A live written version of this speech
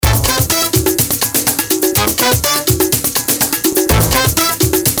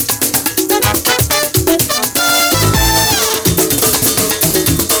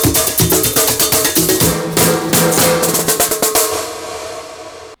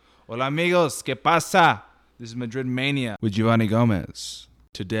Hola amigos, ¿qué pasa? This is Madrid Mania with Giovanni Gomez.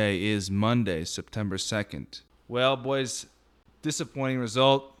 Today is Monday, September 2nd. Well, boys, disappointing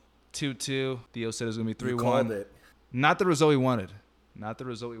result. 2-2. Theo said it was going to be 3-1. You called it. Not the result we wanted.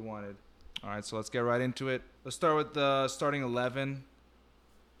 All right, so let's get right into it. Let's start with the starting 11.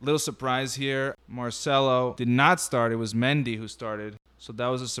 Little surprise here. Marcelo did not start. It was Mendy who started. So that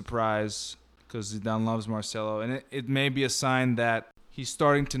was a surprise because Zidane loves Marcelo. And it may be a sign that he's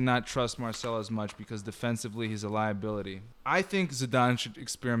starting to not trust Marcelo as much because defensively he's a liability. I think Zidane should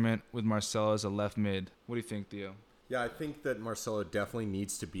experiment with Marcelo as a left mid. What do you think, Theo? Yeah, I think that Marcelo definitely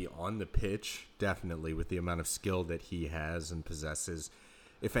needs to be on the pitch, definitely, with the amount of skill that he has and possesses.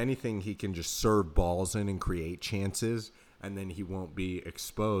 If anything, he can just serve balls in and create chances, and then he won't be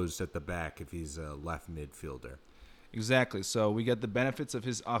exposed at the back if he's a left midfielder. Exactly. So we get the benefits of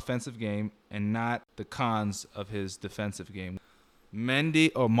his offensive game and not the cons of his defensive game.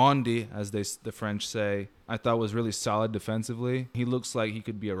 Mendy, or Mondi, as the French say, I thought was really solid defensively. He looks like he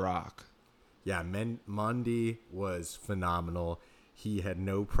could be a rock. Yeah, Mondi was phenomenal. He had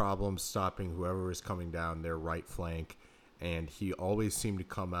no problem stopping whoever was coming down their right flank, and he always seemed to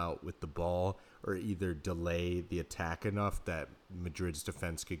come out with the ball or either delay the attack enough that Madrid's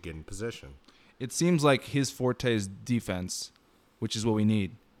defense could get in position. It seems like his forte is defense, which is what we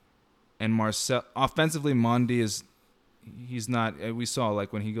need. And offensively, Mondi he's not. We saw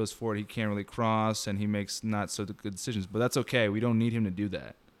like when he goes forward, he can't really cross, and he makes not so good decisions. But that's okay. We don't need him to do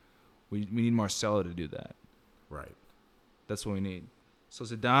that. We need Marcelo to do that. Right. That's what we need. So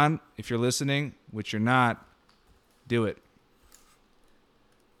Zidane, if you're listening, which you're not, do it.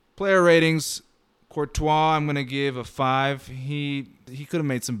 Player ratings. Courtois, I'm going to give a 5. He could have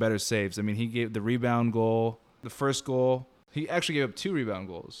made some better saves. I mean, he gave the rebound goal, the first goal. He actually gave up 2 rebound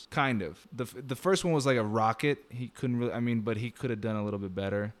goals, kind of. The first one was like a rocket. He couldn't really, but he could have done a little bit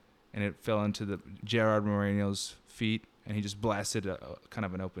better, and it fell into the Gerard Moreno's feet, and he just blasted kind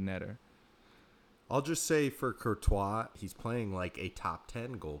of an open netter. I'll just say for Courtois, he's playing like a top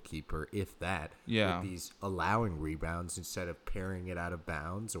 10 goalkeeper, if that. Yeah. With these allowing rebounds instead of pairing it out of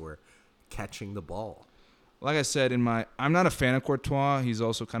bounds or catching the ball. Like I said, I'm not a fan of Courtois. He's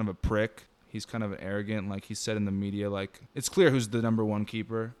also kind of a prick. He's kind of arrogant. Like he said in the media, like it's clear who's the number 1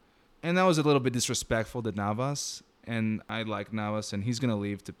 keeper. And that was a little bit disrespectful to Navas. And I like Navas, and he's going to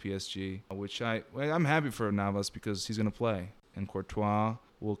leave to PSG, which I'm happy for Navas because he's going to play. And Courtois,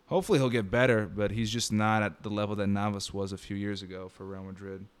 hopefully he'll get better, but he's just not at the level that Navas was a few years ago for Real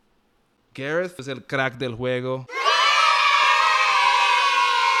Madrid. Gareth is el crack del juego.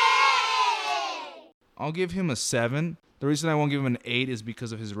 I'll give him a 7. The reason I won't give him an 8 is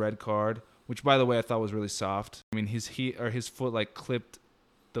because of his red card, which, by the way, I thought was really soft. I mean, his foot like clipped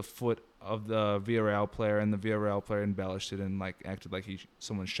the foot of the Villarreal player, and the Villarreal player embellished it and like acted like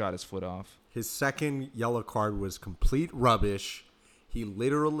someone shot his foot off. His second yellow card was complete rubbish. He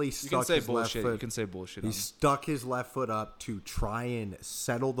literally stuck his left foot. You can say bullshit. He stuck his left foot up to try and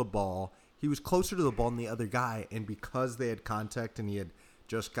settle the ball. He was closer to the ball than the other guy, and because they had contact and he had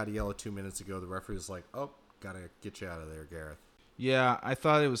just got a yellow 2 minutes ago, the referee was like, "Oh, gotta get you out of there, Gareth." Yeah, I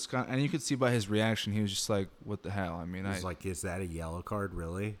thought it was and you could see by his reaction, he was just like, "What the hell?" I mean, he was like, "Is that a yellow card,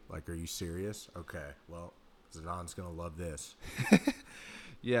 really? Like, are you serious?" Okay, well, Zidane's gonna love this.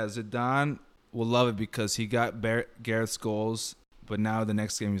 Yeah, Zidane will love it because he got Gareth's goals, but now the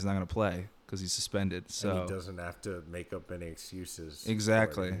next game he's not gonna play because he's suspended. So and he doesn't have to make up any excuses.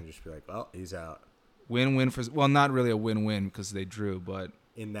 Exactly. He can just be like, "Well, he's out." Win-win not really a win-win because they drew, but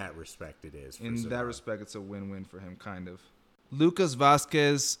in that respect, it is. In that respect, it's a win-win for him, kind of. Lucas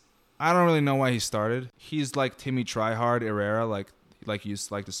Vazquez, I don't really know why he started. He's like Timmy Tryhard Herrera, like you used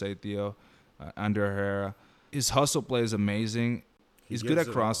to like to say, Theo, under Herrera. His hustle play is amazing. He's good at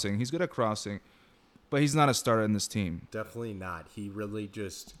crossing. But he's not a starter in this team. Definitely not. He really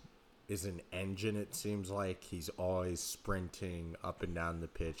just is an engine, it seems like. He's always sprinting up and down the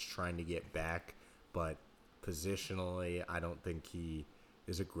pitch, trying to get back. But positionally, I don't think he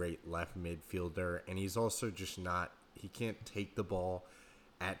is a great left midfielder. And he's also just not, he can't take the ball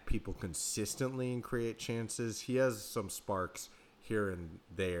at people consistently and create chances. He has some sparks here and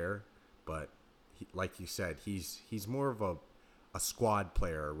there, but like you said, he's more of a squad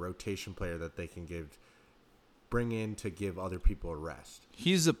player, a rotation player that they can bring in to give other people a rest.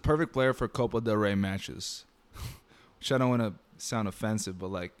 He's a perfect player for Copa del Rey matches, which I don't want to sound offensive, but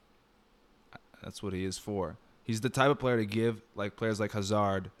like that's what he is for. He's the type of player to give like players like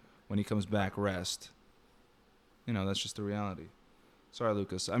Hazard when he comes back rest. You know, that's just the reality. Sorry,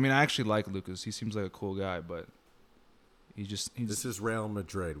 Lucas. I mean, I actually like Lucas. He seems like a cool guy, but this is Real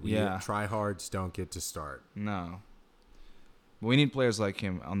Madrid. Yeah. Tryhards don't get to start. No. But we need players like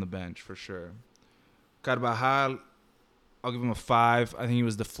him on the bench for sure. Carvajal, I'll give him a 5. I think he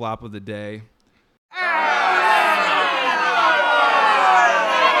was the flop of the day.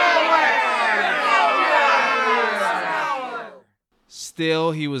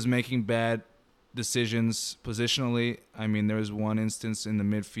 Still, he was making bad decisions positionally. I mean, there was one instance in the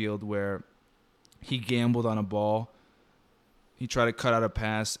midfield where he gambled on a ball. He tried to cut out a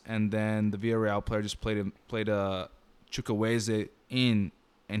pass, and then the Villarreal player just played a Chukwueze in,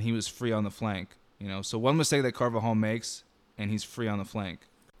 and he was free on the flank. So one mistake that Carvajal makes, and he's free on the flank.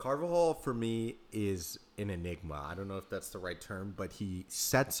 Carvajal, for me, is an enigma. I don't know if that's the right term, but he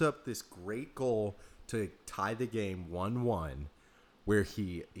sets up this great goal to tie the game 1-1, where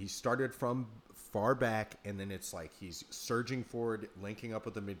he started from far back, and then it's like he's surging forward, linking up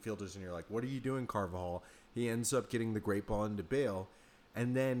with the midfielders, and you're like, what are you doing, Carvajal? He ends up getting the great ball into Bale,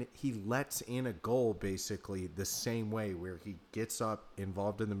 and then he lets in a goal basically the same way, where he gets up,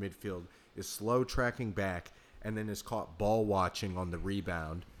 involved in the midfield, is slow tracking back, and then is caught ball watching on the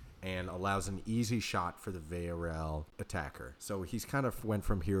rebound and allows an easy shot for the Villarreal attacker. So he's kind of went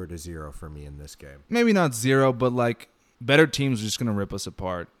from 0 to 0 for me in this game. Maybe not 0, but like better teams are just going to rip us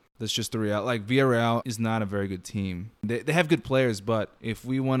apart. That's just the reality. Like, Villarreal is not a very good team. They have good players, but if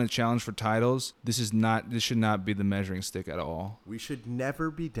we want to challenge for titles, this should not be the measuring stick at all. We should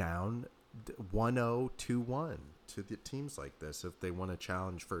never be down 1-0, 2-1 to the teams like this if they want to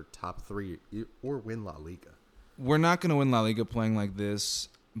challenge for top 3 or win La Liga. We're not going to win La Liga playing like this.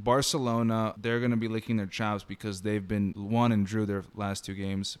 Barcelona, they're going to be licking their chops because they've been won and drew their last 2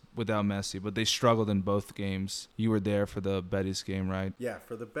 games without Messi, but they struggled in both games. You were there for the Betis game, right? Yeah,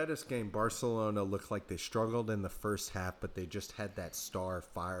 for the Betis game, Barcelona looked like they struggled in the first half, but they just had that star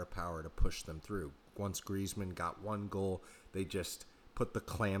firepower to push them through. Once Griezmann got 1 goal, they just put the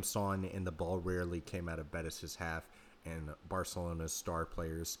clamps on, and the ball rarely came out of Betis' half, and Barcelona's star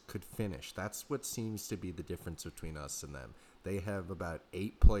players could finish. That's what seems to be the difference between us and them. They have about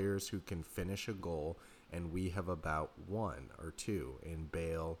 8 players who can finish a goal, and we have about 1 or 2 in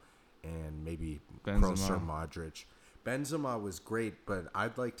Bale and maybe Kroos or Modric. Benzema was great, but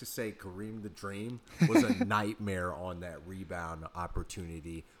I'd like to say Karim the Dream was a nightmare on that rebound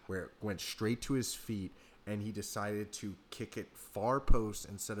opportunity where it went straight to his feet, and he decided to kick it far post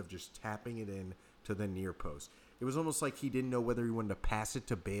instead of just tapping it in to the near post. It was almost like he didn't know whether he wanted to pass it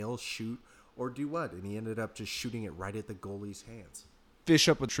to Bale, shoot, or do what, and he ended up just shooting it right at the goalie's hands. Fish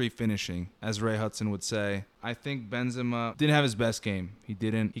up a tree finishing, as Ray Hudson would say. I think Benzema didn't have his best game. He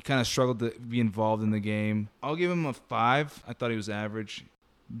didn't. He kind of struggled to be involved in the game. I'll give him a 5. I thought he was average.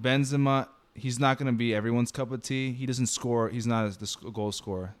 Benzema, he's not going to be everyone's cup of tea. He doesn't score. He's not a goal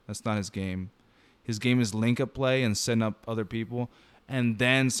scorer. That's not his game. His game is link-up play and setting up other people. And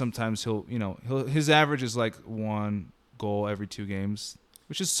then sometimes his average is like 1 goal every 2 games,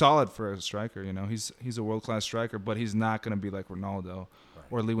 which is solid for a striker. He's a world-class striker, but he's not going to be like Ronaldo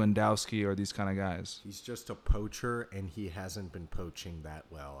or Lewandowski or these kind of guys. He's just a poacher, and he hasn't been poaching that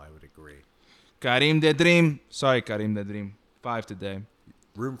well, I would agree. Karim the Dream. Sorry, Karim the Dream. 5 today.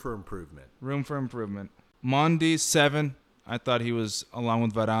 Room for improvement. Mondi, 7. I thought he was, along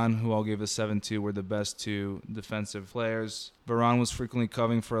with Varane, who I'll give a 7-2, were the best 2 defensive players. Varane was frequently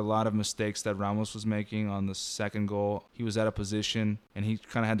covering for a lot of mistakes that Ramos was making on the second goal. He was out of position, and he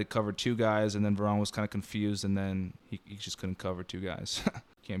kind of had to cover 2 guys, and then Varane was kind of confused, and then he just couldn't cover 2 guys.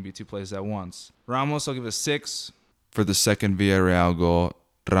 Can't be 2 plays at once. Ramos, I'll give a 6. For the second Villarreal goal,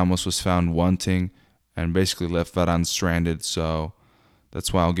 Ramos was found wanting and basically left Varane stranded, so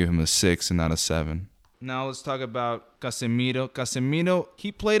that's why I'll give him a 6 and not a 7. Now let's talk about Casemiro. Casemiro,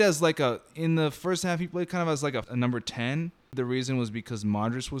 he played as in the first half, he played kind of as like a number 10. The reason was because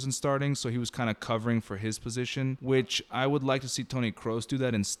Modric wasn't starting, so he was kind of covering for his position, which I would like to see Toni Kroos do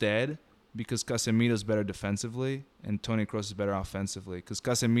that instead, because Casemiro's better defensively and Toni Kroos is better offensively, because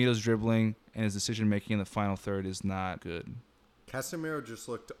Casemiro's dribbling and his decision-making in the final third is not good. Casemiro just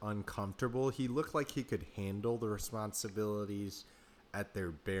looked uncomfortable. He looked like he could handle the responsibilities at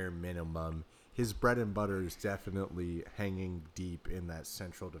their bare minimum. His bread and butter is definitely hanging deep in that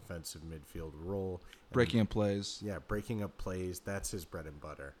central defensive midfield role. Breaking up plays. Yeah, breaking up plays. That's his bread and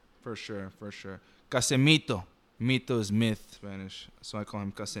butter. For sure. Casemito. Mito is myth, Spanish. So I call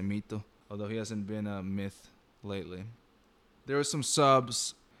him Casemito, although he hasn't been a myth lately. There were some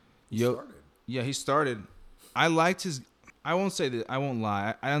subs. He started. Yeah, he started. I liked his... I won't say that. I won't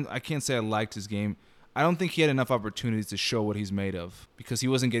lie. I can't say I liked his game. I don't think he had enough opportunities to show what he's made of because he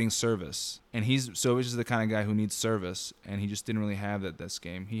wasn't getting service. And Sovic is the kind of guy who needs service, and he just didn't really have that this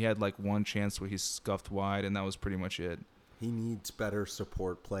game. He had 1 chance where he scuffed wide, and that was pretty much it. He needs better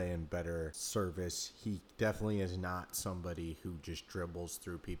support play and better service. He definitely is not somebody who just dribbles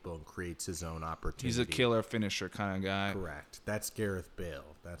through people and creates his own opportunity. He's a killer finisher kind of guy. Correct. That's Gareth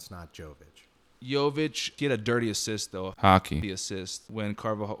Bale. That's not Jovic. Jovic, he had a dirty assist though. Hockey. The assist when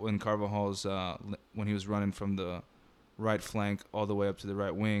Carvajal's when he was running from the right flank all the way up to the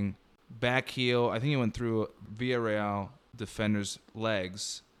right wing, back heel. I think he went through Villarreal defender's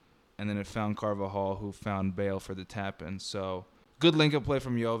legs, and then it found Carvajal, who found Bale for the tap-in. So good link-up play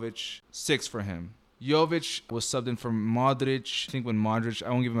from Jovic. 6 for him. Jovic was subbed in for Modric. I think when Modric, I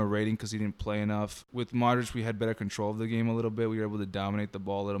won't give him a rating because he didn't play enough. With Modric, we had better control of the game a little bit. We were able to dominate the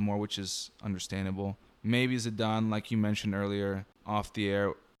ball a little more, which is understandable. Maybe Zidane, like you mentioned earlier, off the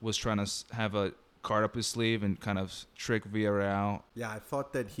air, was trying to have a card up his sleeve and kind of trick Villarreal. Yeah, I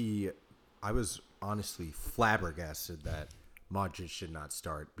thought that I was honestly flabbergasted that Modric should not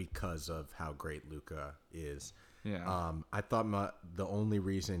start because of how great Luka is. Yeah. I thought the only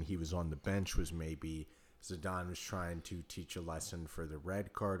reason he was on the bench was maybe Zidane was trying to teach a lesson for the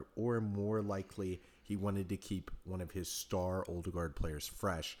red card, or more likely he wanted to keep one of his star Odegaard players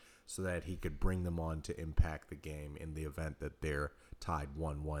fresh so that he could bring them on to impact the game in the event that they're tied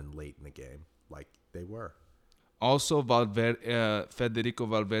 1-1 late in the game, like they were. Also, Federico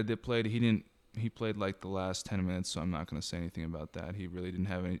Valverde played. He played like the last 10 minutes, so I'm not going to say anything about that. He really didn't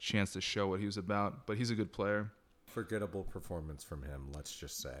have any chance to show what he was about, but he's a good player. Forgettable performance from him, let's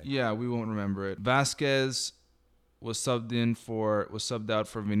just say. Yeah, we won't remember it. Vasquez was subbed out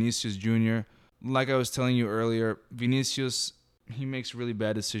for Vinicius Jr. Like I was telling you earlier, Vinicius, he makes really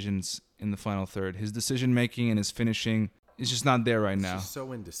bad decisions in the final third. His decision making and his finishing is just not there right now. He's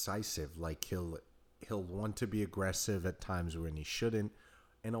so indecisive. Like he'll want to be aggressive at times when he shouldn't,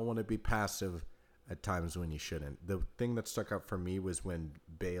 and he'll want to be passive at times when he shouldn't. The thing that stuck out for me was when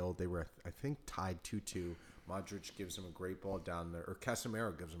Bale, they were, I think, tied 2-2. Modric gives him a great ball down there, or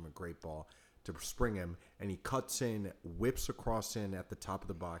Casemiro gives him a great ball to spring him, and he cuts in, whips across in at the top of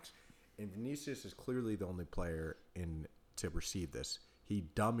the box, and Vinicius is clearly the only player to receive this. He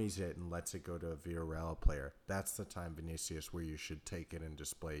dummies it and lets it go to a Villarreal player. That's the time, Vinicius, where you should take it and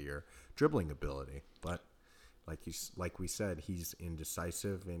display your dribbling ability. But like we said, he's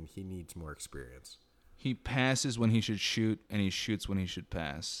indecisive and he needs more experience. He passes when he should shoot, and he shoots when he should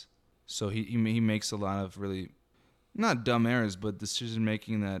pass. So he makes a lot of really, not dumb errors, but decision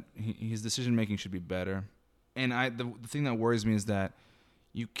making that his decision making should be better. And the thing that worries me is that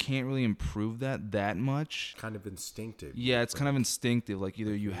you can't really improve that much. Kind of instinctive. Yeah, it's kind of instinctive. Like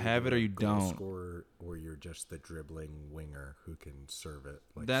either you have it or you don't. Scorer, or you're just the dribbling winger who can serve it.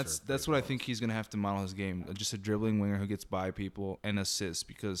 That's what I think he's gonna have to model his game. Just a dribbling winger who gets by people and assists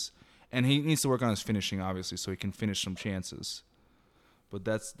and he needs to work on his finishing obviously so he can finish some chances. But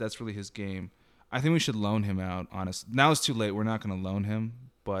that's really his game. I think we should loan him out. Honest, now it's too late. We're not gonna loan him,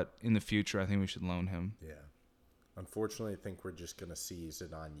 but in the future, I think we should loan him. Yeah. Unfortunately, I think we're just going to see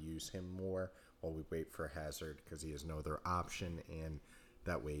Zidane use him more while we wait for Hazard because he has no other option, and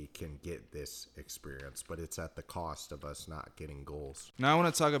that way he can get this experience. But it's at the cost of us not getting goals. Now I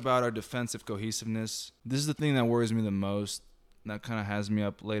want to talk about our defensive cohesiveness. This is the thing that worries me the most. That kind of has me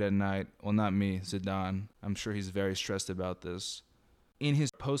up late at night. Well, not me, Zidane. I'm sure he's very stressed about this. In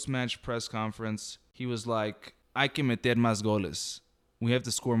his post-match press conference, he was like, "Hay que meter más goles. We have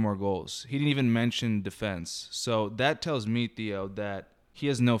to score more goals." He didn't even mention defense. So that tells me, Theo, that he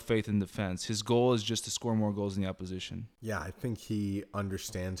has no faith in defense. His goal is just to score more goals in the opposition. Yeah, I think he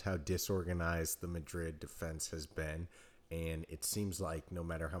understands how disorganized the Madrid defense has been. And it seems like no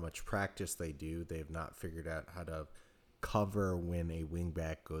matter how much practice they do, they have not figured out how to cover when a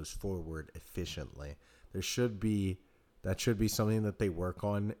wingback goes forward efficiently. That should be something that they work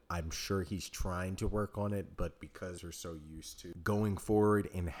on. I'm sure he's trying to work on it, but because we're so used to going forward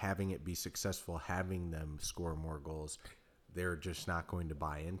and having it be successful, having them score more goals, they're just not going to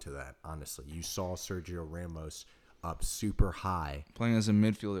buy into that, honestly. You saw Sergio Ramos up super high. Playing as a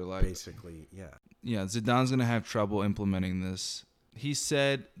midfielder, like. Basically, yeah. Yeah, Zidane's going to have trouble implementing this. He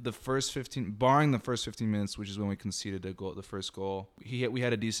said barring the first 15 minutes, which is when we conceded the first goal, we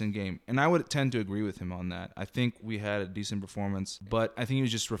had a decent game. And I would tend to agree with him on that. I think we had a decent performance, but I think he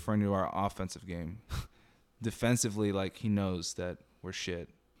was just referring to our offensive game. Defensively, like, he knows that we're shit.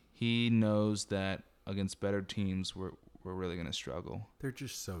 He knows that against better teams, we're really going to struggle. They're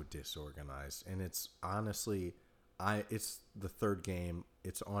just so disorganized. And it's honestly, it's the third game.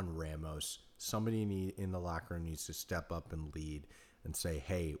 It's on Ramos. Somebody in the locker room needs to step up and lead and say,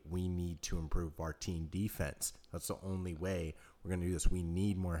 hey, we need to improve our team defense. That's the only way we're going to do this. We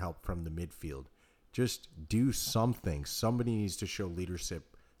need more help from the midfield. Just do something. Somebody needs to show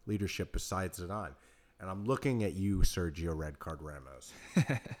leadership besides Zidane. And I'm looking at you, Sergio Red Card Ramos. You're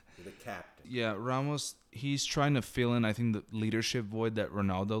the captain. Yeah, Ramos, he's trying to fill in, I think, the leadership void that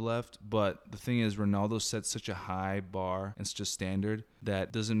Ronaldo left. But the thing is, Ronaldo set such a high bar and such a standard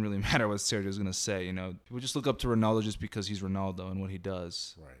that doesn't really matter what Sergio's going to say. You know, people just look up to Ronaldo just because he's Ronaldo and what he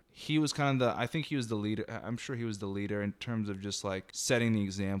does. Right. He was kind of I think he was the leader. I'm sure he was the leader in terms of just like setting the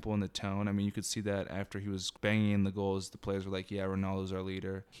example and the tone. I mean, you could see that after he was banging in the goals, the players were like, yeah, Ronaldo's our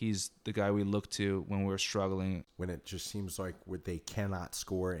leader. He's the guy we look to when we're struggling. When it just seems like they cannot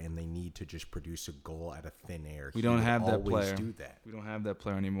score and they need to just produce a goal out of thin air. We don't have that player. Do that. We don't have that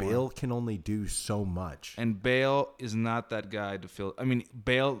player anymore. Bale can only do so much. And Bale is not that guy to fill. I mean,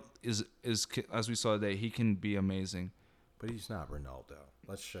 Bale is as we saw today, he can be amazing. But he's not Ronaldo.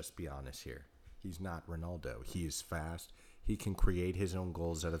 Let's just be honest here. He's not Ronaldo. He is fast. He can create his own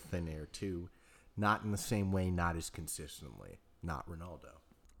goals out of thin air too. Not in the same way, not as consistently. Not Ronaldo.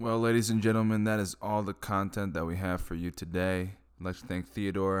 Well, ladies and gentlemen, that is all the content that we have for you today. I'd like to thank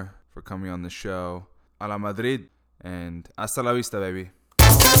Theodore for coming on the show. A la Madrid. And hasta la vista, baby.